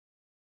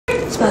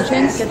Small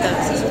chains?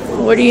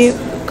 What are you,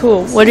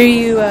 cool, what are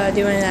you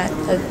doing at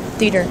the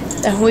theater?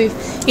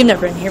 You've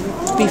never been here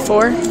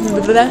before?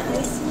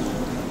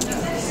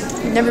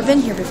 You've never been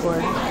here before,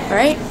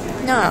 right?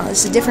 No,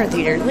 it's a different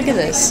theater. Look at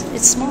this.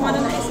 It's small.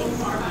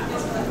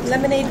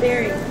 Lemonade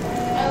berry.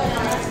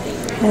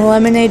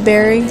 Lemonade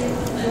berry?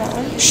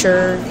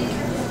 Sure. Do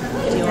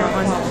you want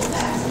one?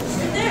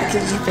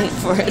 Did you pay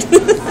for it?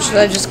 Should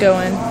I just go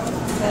in?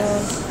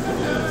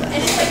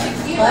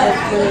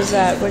 What is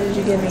that? What did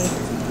you give me?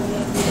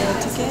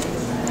 Ticket?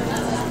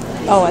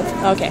 Oh,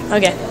 okay.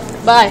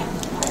 Bye.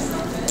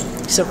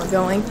 So we're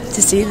going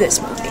to see this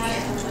movie.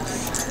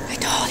 I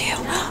told you.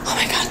 Oh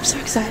my god, I'm so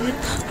excited.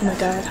 Oh my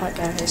god, hot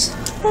guys.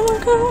 Oh my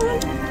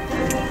god.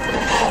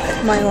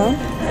 Am I alone?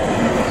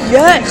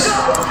 Yes!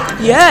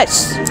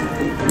 Yes!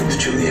 As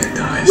Juliet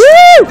dies,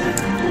 Woo!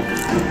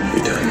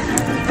 you're done.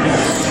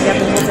 I got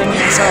the whole thing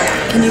myself.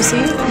 Can you see?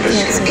 You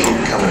can't see. Keep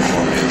coming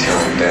for me until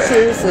I'm dead.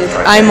 Seriously.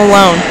 I'm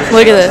alone.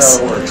 Look at this. That's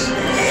how it works.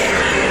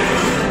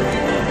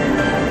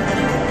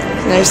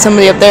 There's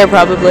somebody up there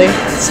probably.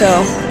 So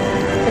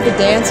I could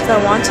dance if I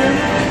want to.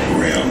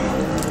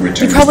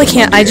 You probably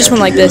can't. I just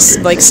went like this.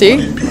 Like, see?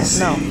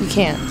 No, you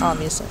can't,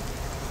 obviously.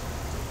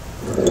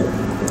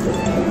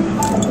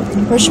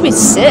 Where should we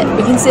sit?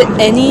 We can sit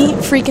any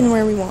freaking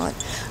where we want.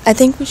 I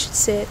think we should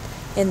sit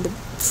in the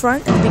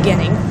front at the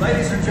beginning.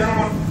 Ladies and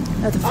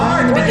gentlemen, At the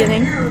front in the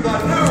beginning.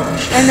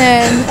 And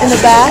then in the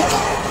back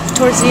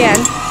towards the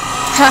end.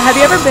 Have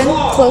you ever been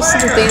close to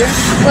the theater?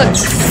 Look.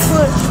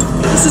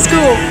 This is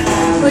cool.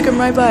 Look, I'm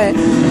right by it.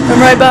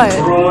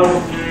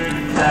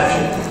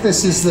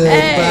 This is the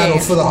battle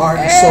for the heart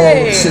and soul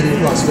of the city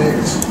of Las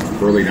Vegas.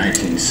 Early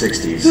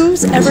 1960s.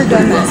 Who's ever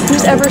done this?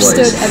 Who's ever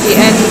stood at the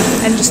end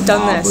and just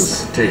done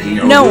this?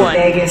 No one.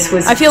 Vegas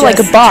was I feel like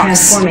a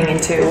box. transforming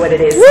into what it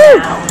is Woo!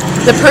 now.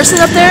 The person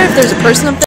up there, if there's a person up there.